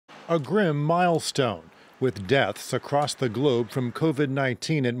A grim milestone. With deaths across the globe from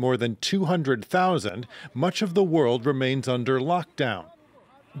COVID-19 at more than 200,000, much of the world remains under lockdown.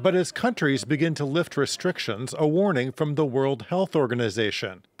 But as countries begin to lift restrictions, a warning from the World Health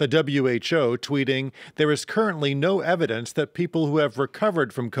Organization. The WHO tweeting, "There is currently no evidence that people who have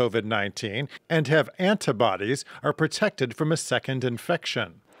recovered from COVID-19 and have antibodies are protected from a second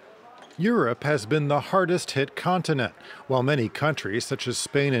infection." Europe has been the hardest hit continent. While many countries, such as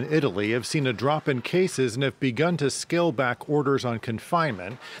Spain and Italy, have seen a drop in cases and have begun to scale back orders on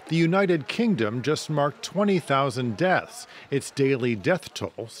confinement, the United Kingdom just marked 20,000 deaths, its daily death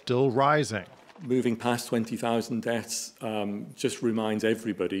toll still rising. Moving past 20,000 deaths just reminds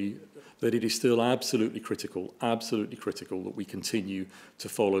everybody that it is still absolutely critical that we continue to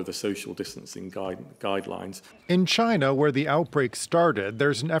follow the social distancing guidelines. In China, where the outbreak started,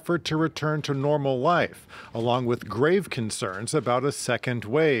 there's an effort to return to normal life, along with grave concerns about a second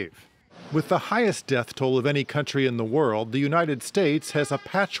wave. With the highest death toll of any country in the world, the United States has a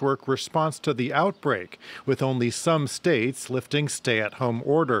patchwork response to the outbreak, with only some states lifting stay-at-home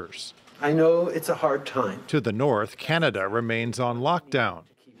orders. I know it's a hard time. To the north, Canada remains on lockdown.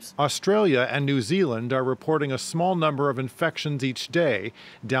 Australia and New Zealand are reporting a small number of infections each day,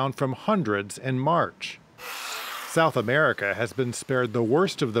 down from hundreds in March. South America has been spared the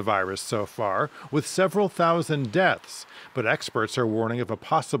worst of the virus so far, with several thousand deaths, but experts are warning of a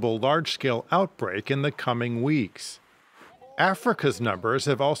possible large-scale outbreak in the coming weeks. Africa's numbers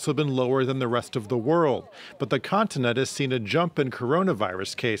have also been lower than the rest of the world, but the continent has seen a jump in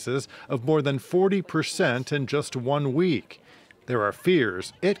coronavirus cases of more than 40% in just 1 week. There are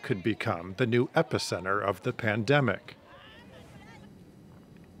fears it could become the new epicenter of the pandemic.